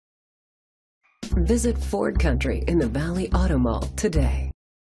Visit Ford Country in the Valley Auto Mall today.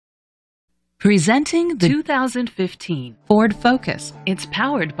 Presenting the 2015 Ford Focus. It's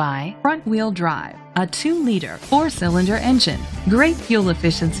powered by front-wheel drive, a 2-liter 4-cylinder engine. Great fuel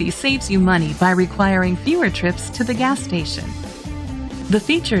efficiency saves you money by requiring fewer trips to the gas station. The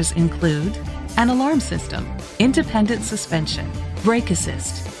features include an alarm system, independent suspension, brake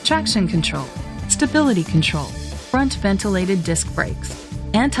assist, traction control, stability control, front ventilated disc brakes,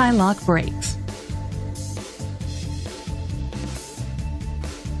 anti-lock brakes.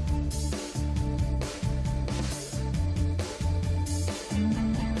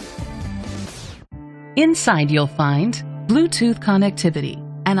 Inside you'll find Bluetooth connectivity,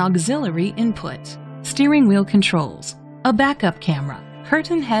 an auxiliary input, steering wheel controls, a backup camera,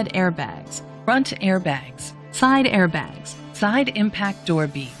 curtain head airbags, front airbags, side impact door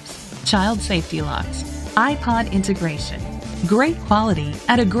beams, child safety locks, iPod integration. Great quality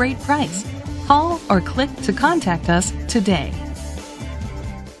at a great price. Call or click to contact us today.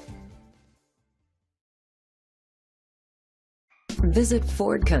 Visit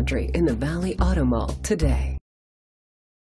Ford Country in the Valley Auto Mall today.